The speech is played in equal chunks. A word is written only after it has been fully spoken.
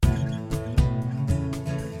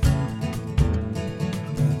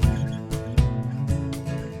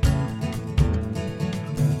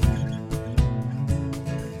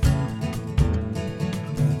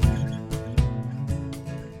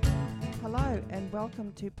and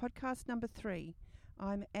welcome to podcast number 3.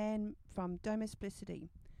 I'm Anne from Domesplicity.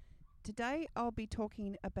 Today I'll be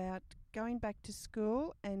talking about going back to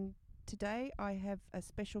school, and today I have a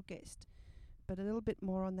special guest, but a little bit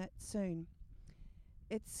more on that soon.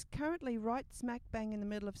 It's currently right smack bang in the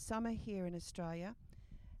middle of summer here in Australia,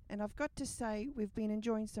 and I've got to say we've been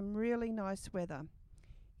enjoying some really nice weather.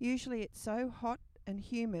 Usually it's so hot and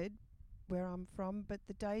humid where I'm from, but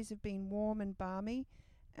the days have been warm and balmy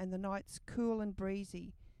and the nights cool and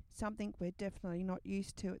breezy, something we're definitely not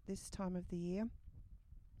used to at this time of the year.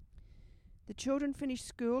 The children finish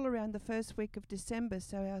school around the first week of December,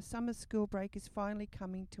 so our summer school break is finally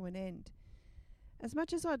coming to an end. As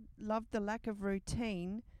much as I love the lack of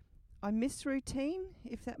routine, I miss routine,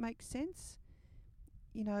 if that makes sense.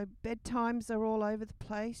 You know, bedtimes are all over the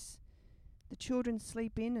place. The children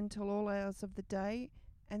sleep in until all hours of the day,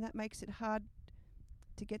 and that makes it hard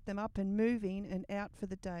to get them up and moving and out for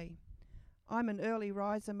the day. I'm an early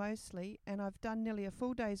riser mostly, and I've done nearly a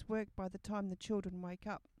full day's work by the time the children wake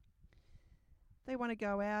up. They want to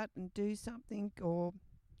go out and do something or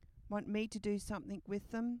want me to do something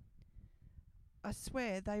with them. I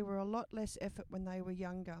swear they were a lot less effort when they were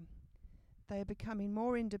younger. They are becoming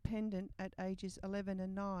more independent at ages 11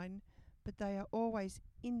 and 9, but they are always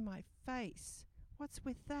in my face. What's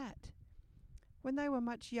with that? When they were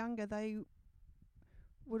much younger, they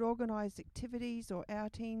would organise activities or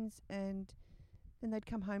outings, and then they'd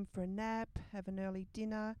come home for a nap, have an early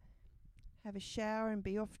dinner, have a shower and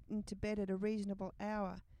be off into bed at a reasonable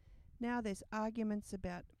hour. Now there's arguments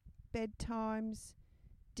about bedtimes,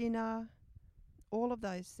 dinner, all of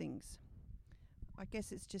those things. I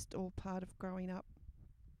guess it's just all part of growing up.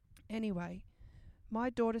 Anyway, my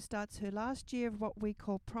daughter starts her last year of what we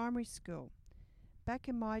call primary school. Back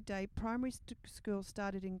in my day, primary school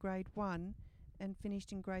started in grade 1 and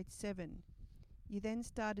finished in grade 7. You then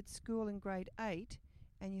started school in grade 8,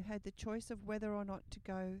 and you had the choice of whether or not to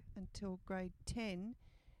go until grade 10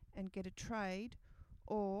 and get a trade,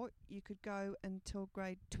 or you could go until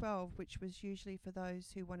grade 12, which was usually for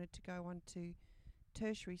those who wanted to go on to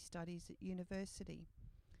tertiary studies at university.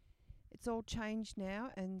 It's all changed now,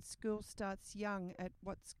 and school starts young at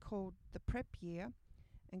what's called the prep year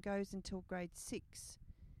and goes until grade 6.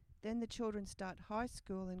 Then the children start high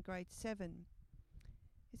school in grade 7.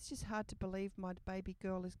 It's just hard to believe my baby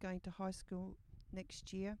girl is going to high school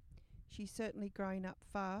next year. She's certainly growing up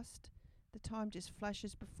fast. The time just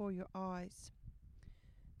flashes before your eyes.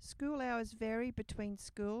 School hours vary between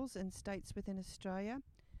schools and states within Australia.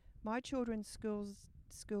 My children's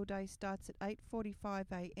school day starts at 8:45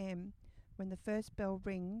 a.m. when the first bell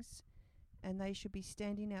rings, and they should be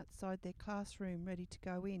standing outside their classroom ready to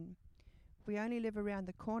go in. We only live around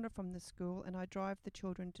the corner from the school, and I drive the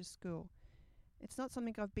children to school. It's not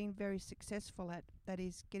something I've been very successful at, that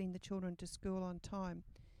is, getting the children to school on time.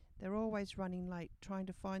 They're always running late, trying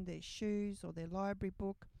to find their shoes or their library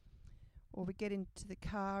book, or we get into the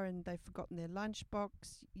car and they've forgotten their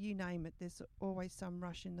lunchbox. You name it, there's always some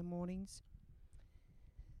rush in the mornings.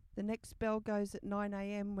 The next bell goes at 9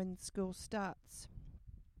 a.m. when school starts.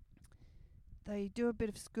 They do a bit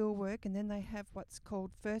of schoolwork, and then they have what's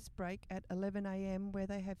called first break at 11 a.m. where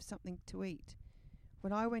they have something to eat.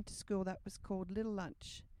 When I went to school, that was called little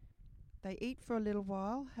lunch. They eat for a little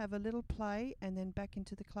while, have a little play, and then back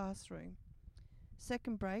into the classroom.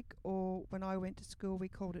 Second break, or when I went to school we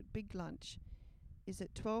called it big lunch, is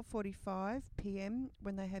at 12:45 p.m.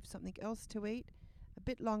 when they have something else to eat, a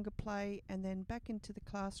bit longer play, and then back into the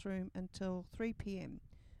classroom until 3 p.m.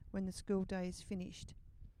 when the school day is finished.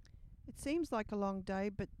 It seems like a long day,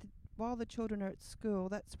 but while the children are at school,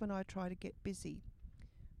 that's when I try to get busy.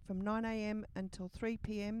 From 9 a.m. until 3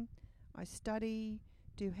 p.m, I study,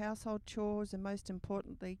 do household chores, and most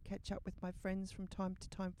importantly, catch up with my friends from time to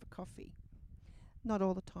time for coffee. Not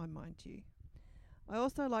all the time, mind you. I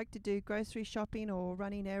also like to do grocery shopping or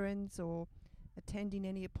running errands or attending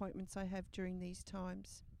any appointments I have during these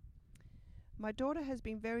times. My daughter has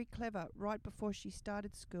been very clever right before she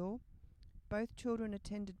started school. Both children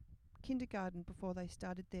attended kindergarten before they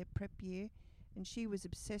started their prep year, and she was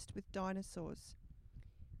obsessed with dinosaurs.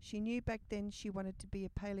 She knew back then she wanted to be a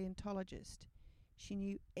paleontologist. She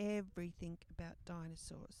knew everything about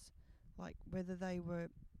dinosaurs, like whether they were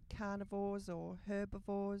carnivores or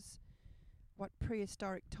herbivores, what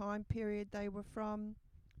prehistoric time period they were from,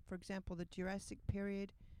 for example the Jurassic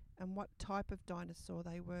period, and what type of dinosaur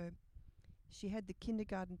they were. She had the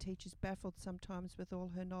kindergarten teachers baffled sometimes with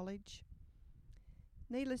all her knowledge.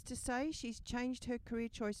 Needless to say, she's changed her career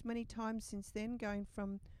choice many times since then, going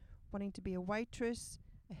from wanting to be a waitress,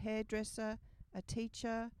 a hairdresser, a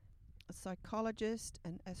teacher, a psychologist,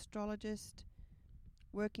 an astrologist,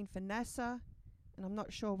 working for NASA, and I'm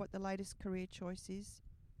not sure what the latest career choice is.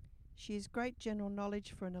 She has great general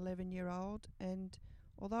knowledge for an 11-year-old, and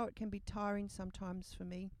although it can be tiring sometimes for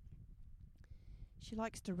me, she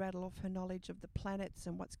likes to rattle off her knowledge of the planets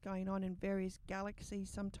and what's going on in various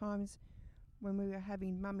galaxies sometimes when we were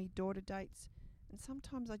having mummy-daughter dates, and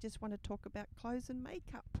sometimes I just want to talk about clothes and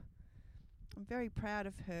makeup. I'm very proud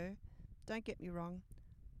of her, don't get me wrong.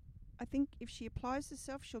 I think if she applies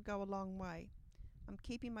herself, she'll go a long way. I'm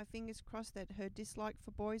keeping my fingers crossed that her dislike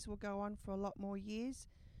for boys will go on for a lot more years,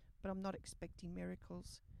 but I'm not expecting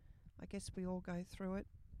miracles. I guess we all go through it.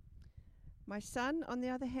 My son, on the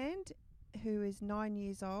other hand, who is 9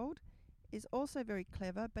 years old, is also very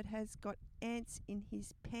clever but has got ants in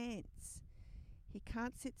his pants. He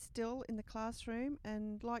can't sit still in the classroom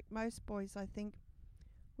and, like most boys, I think,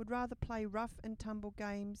 would rather play rough and tumble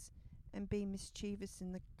games and be mischievous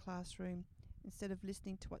in the classroom instead of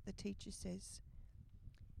listening to what the teacher says.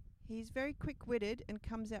 He's very quick-witted and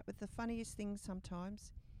comes out with the funniest things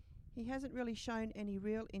sometimes. He hasn't really shown any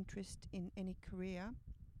real interest in any career,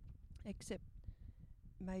 except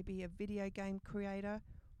maybe a video game creator,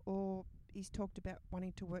 or he's talked about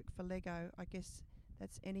wanting to work for Lego. I guess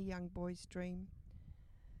that's any young boy's dream.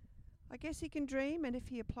 I guess he can dream, and if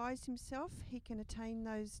he applies himself, he can attain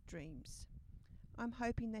those dreams. I'm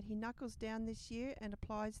hoping that he knuckles down this year and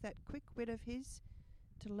applies that quick wit of his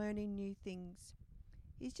to learning new things.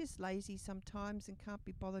 He's just lazy sometimes and can't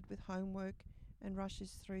be bothered with homework and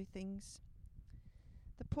rushes through things.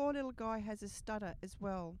 The poor little guy has a stutter as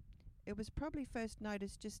well. It was probably first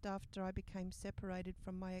noticed just after I became separated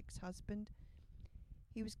from my ex-husband.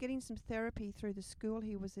 He was getting some therapy through the school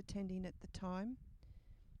he was attending at the time,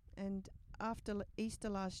 and after Easter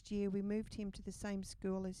last year we moved him to the same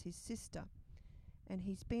school as his sister, and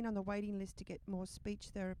he's been on the waiting list to get more speech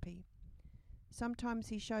therapy. Sometimes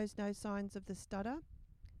he shows no signs of the stutter,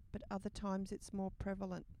 but other times it's more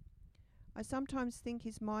prevalent. I sometimes think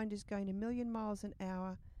his mind is going a million miles an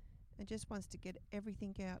hour and just wants to get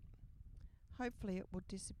everything out. Hopefully it will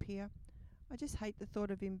disappear. I just hate the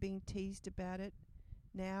thought of him being teased about it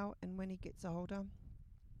now and when he gets older.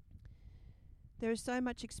 There is so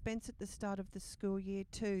much expense at the start of the school year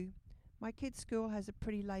too. My kid's school has a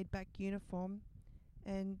pretty laid-back uniform,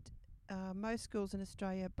 and most schools in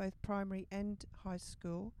Australia, both primary and high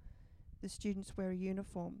school, the students wear a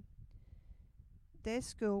uniform. Their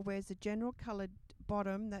school wears a general coloured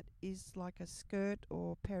bottom that is like a skirt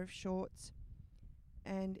or pair of shorts,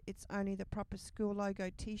 and it's only the proper school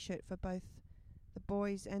logo t-shirt for both the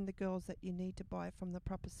boys and the girls that you need to buy from the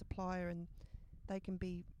proper supplier, and they can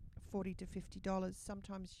be $40 to $50.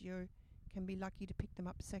 Sometimes you can be lucky to pick them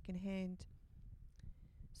up second hand.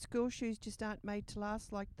 School shoes just aren't made to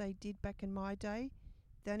last like they did back in my day.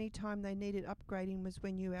 The only time they needed upgrading was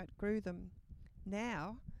when you outgrew them.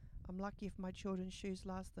 Now, I'm lucky if my children's shoes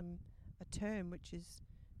last them a term, which is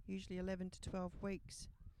usually 11 to 12 weeks.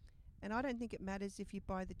 And I don't think it matters if you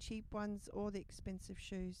buy the cheap ones or the expensive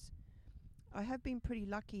shoes. I have been pretty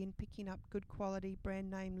lucky in picking up good quality brand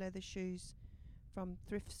name leather shoes from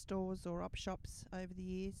thrift stores or op shops over the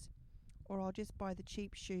years, or I'll just buy the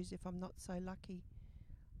cheap shoes if I'm not so lucky.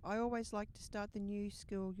 I always like to start the new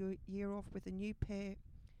school year off with a new pair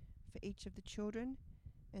for each of the children,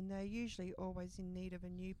 and they're usually always in need of a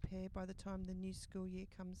new pair by the time the new school year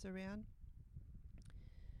comes around.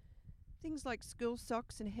 Things like school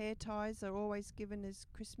socks and hair ties are always given as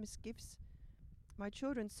Christmas gifts. My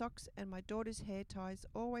children's socks and my daughter's hair ties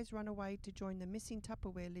always run away to join the missing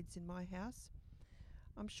Tupperware lids in my house.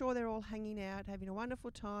 I'm sure they're all hanging out, having a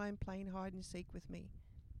wonderful time, playing hide and seek with me.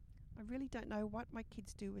 I really don't know what my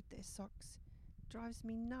kids do with their socks. It drives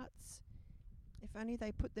me nuts. If only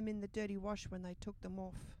they put them in the dirty wash when they took them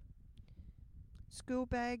off. School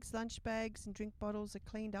bags, lunch bags and drink bottles are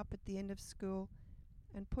cleaned up at the end of school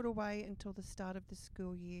and put away until the start of the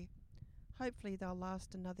school year. Hopefully they'll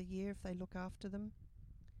last another year if they look after them.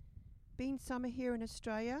 Being summer here in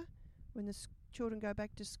Australia, when the children go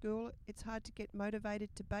back to school, it's hard to get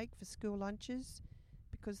motivated to bake for school lunches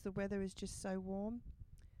because the weather is just so warm.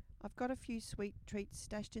 I've got a few sweet treats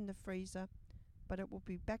stashed in the freezer, but it will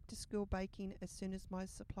be back to school baking as soon as my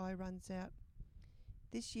supply runs out.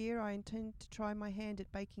 This year I intend to try my hand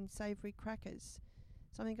at baking savoury crackers,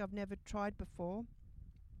 something I've never tried before.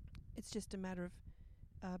 It's just a matter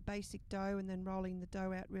of basic dough and then rolling the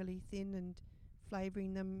dough out really thin and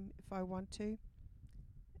flavouring them if I want to.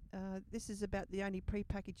 This is about the only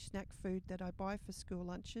pre-packaged snack food that I buy for school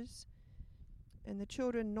lunches. And the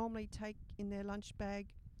children normally take in their lunch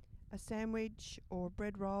bag a sandwich or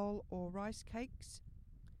bread roll or rice cakes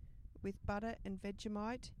with butter and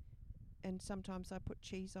Vegemite, and sometimes I put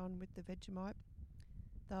cheese on with the Vegemite.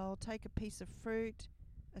 They'll take a piece of fruit,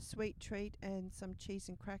 a sweet treat, and some cheese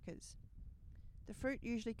and crackers. The fruit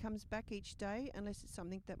usually comes back each day unless it's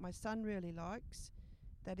something that my son really likes.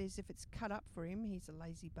 That is, if it's cut up for him. He's a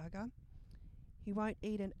lazy bugger. He won't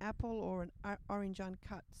eat an apple or an orange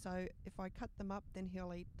uncut, so if I cut them up, then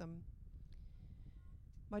he'll eat them.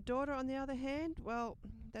 My daughter, on the other hand, well,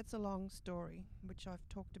 that's a long story, which I've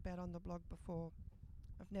talked about on the blog before.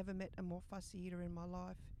 I've never met a more fussy eater in my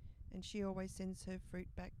life, and she always sends her fruit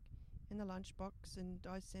back in the lunchbox, and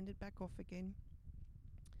I send it back off again.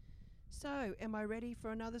 So, am I ready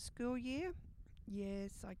for another school year?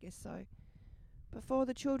 Yes, I guess so. Before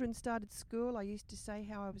the children started school, I used to say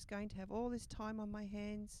how I was going to have all this time on my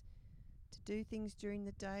hands to do things during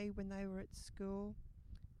the day when they were at school,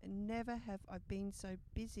 and never have I been so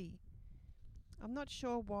busy. I'm not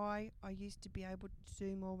sure why I used to be able to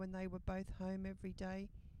do more when they were both home every day.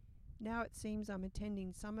 Now it seems I'm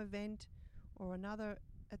attending some event or another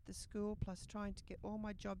at the school, plus trying to get all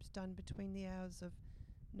my jobs done between the hours of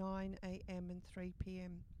 9 a.m. and 3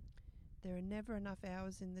 p.m. There are never enough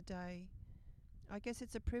hours in the day. I guess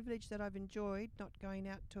it's a privilege that I've enjoyed, not going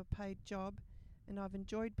out to a paid job, and I've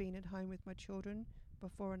enjoyed being at home with my children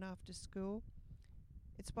before and after school.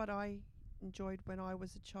 It's what I enjoyed when I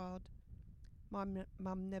was a child. My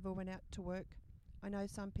mum never went out to work. I know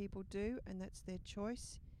some people do, and that's their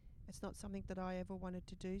choice. It's not something that I ever wanted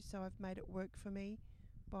to do, so I've made it work for me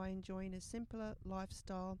by enjoying a simpler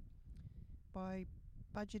lifestyle, by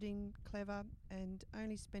budgeting clever, and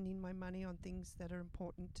only spending my money on things that are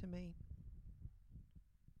important to me.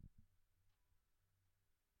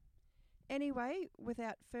 Anyway,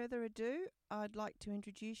 without further ado, I'd like to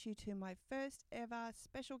introduce you to my first ever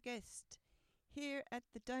special guest here at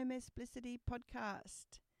the Domesplicity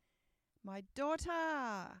podcast, my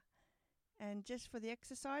daughter. And just for the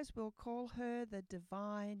exercise, we'll call her the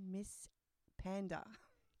Divine Miss Panda.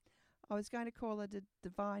 I was going to call her the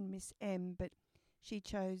Divine Miss M, but she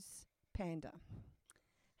chose Panda.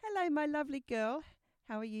 Hello, my lovely girl.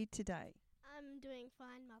 How are you today? I'm doing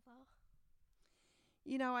fine, Mother.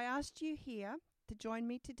 You know, I asked you here to join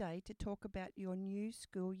me today to talk about your new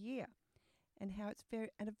school year and how it's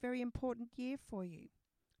a very important year for you,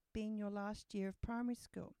 being your last year of primary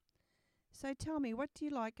school. So tell me, what do you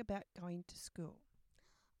like about going to school?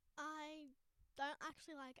 I don't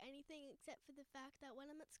actually like anything except for the fact that when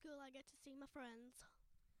I'm at school I get to see my friends.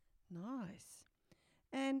 Nice.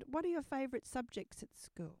 And what are your favourite subjects at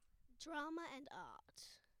school? Drama and art.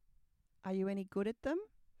 Are you any good at them?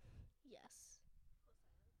 Yes.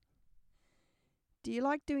 Do you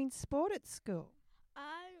like doing sport at school?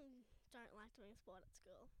 I don't like doing sport at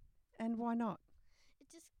school. And why not? I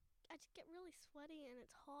just get really sweaty and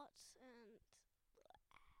it's hot and...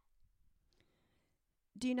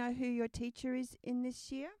 Do you know who your teacher is in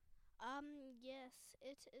this year? Yes,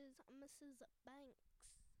 it is Mrs.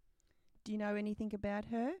 Banks. Do you know anything about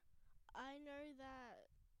her? I know that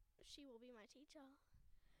she will be my teacher.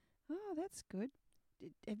 Oh, that's good.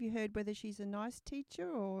 Have you heard whether she's a nice teacher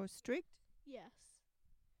or strict? Yes.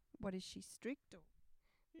 What is she, strict or?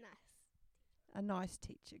 Nice. A nice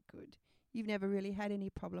teacher, good. You've never really had any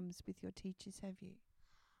problems with your teachers, have you?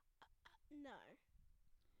 No.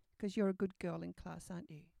 Because you're a good girl in class, aren't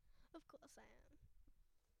you? Of course I am.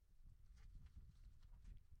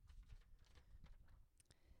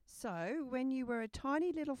 So, when you were a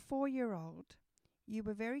tiny little 4-year-old, you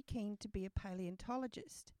were very keen to be a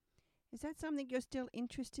paleontologist. Is that something you're still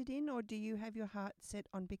interested in, or do you have your heart set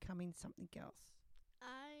on becoming something else?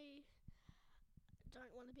 I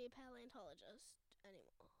don't want to be a paleontologist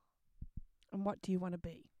anymore. And what do you want to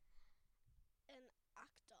be? An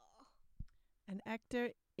actor. An actor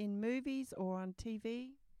in movies or on TV?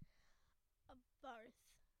 Both.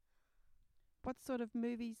 What sort of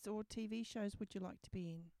movies or TV shows would you like to be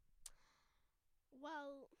in?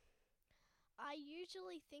 Well, I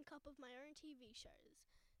usually think up of my own TV shows.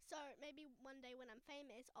 So maybe one day when I'm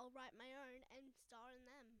famous, I'll write my own and star in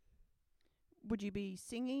them. Would you be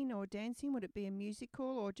singing or dancing? Would it be a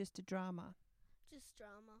musical or just a drama? Just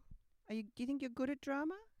drama. Do you think you're good at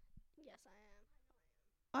drama? Yes,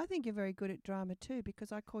 I am. I think you're very good at drama too,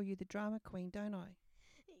 because I call you the drama queen, don't I?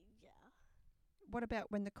 Yeah. What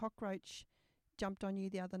about when the cockroach jumped on you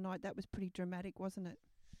the other night? That was pretty dramatic, wasn't it?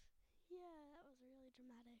 Yeah, that was really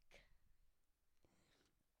dramatic.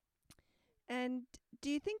 And do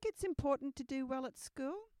you think it's important to do well at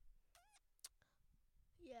school?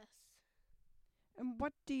 Yes. And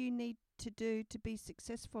what do you need to do to be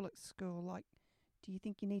successful at school? Like, do you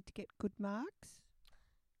think you need to get good marks?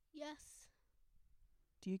 Yes.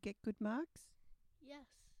 Do you get good marks? Yes.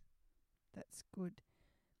 That's good.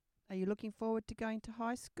 Are you looking forward to going to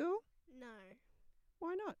high school? No.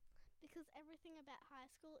 Why not? Because everything about high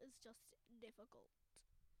school is just difficult.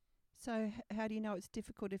 So how do you know it's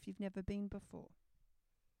difficult if you've never been before?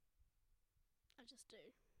 I just do.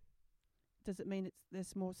 Does it mean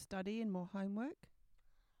there's more study and more homework?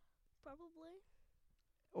 Probably.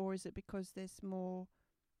 Or is it because there's more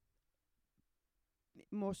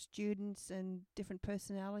students and different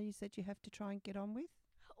personalities that you have to try and get on with?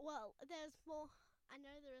 Well, there's more. I know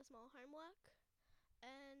there is more homework,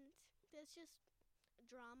 and there's just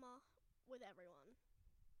drama with everyone.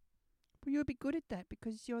 Well, you'll be good at that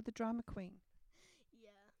because you're the drama queen. Yeah.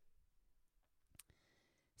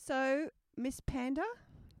 So, Miss Panda,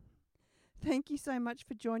 thank you so much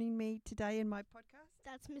for joining me today in my podcast.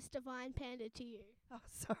 That's Miss Divine Panda to you. Oh,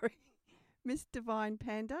 sorry. Miss Divine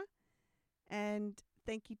Panda. And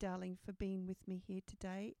thank you, darling, for being with me here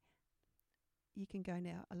today. You can go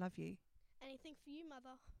now. I love you. Anything for you,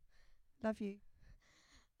 Mother. Love you.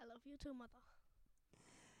 I love you too, Mother.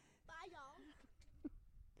 Bye, y'all.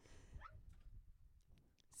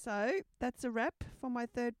 So that's a wrap for my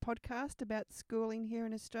third podcast about schooling here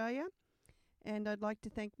in Australia. And I'd like to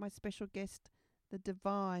thank my special guest, the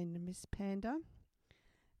divine Miss Panda.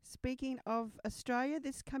 Speaking of Australia,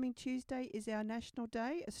 this coming Tuesday is our National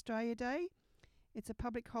Day, Australia Day. It's a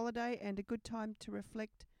public holiday and a good time to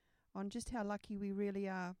reflect on just how lucky we really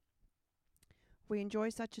are. We enjoy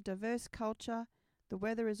such a diverse culture. The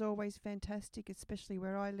weather is always fantastic, especially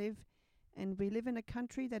where I live. And we live in a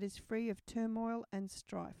country that is free of turmoil and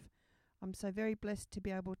strife. I'm so very blessed to be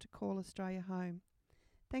able to call Australia home.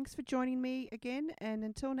 Thanks for joining me again, and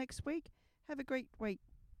until next week, have a great week.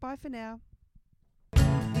 Bye for now.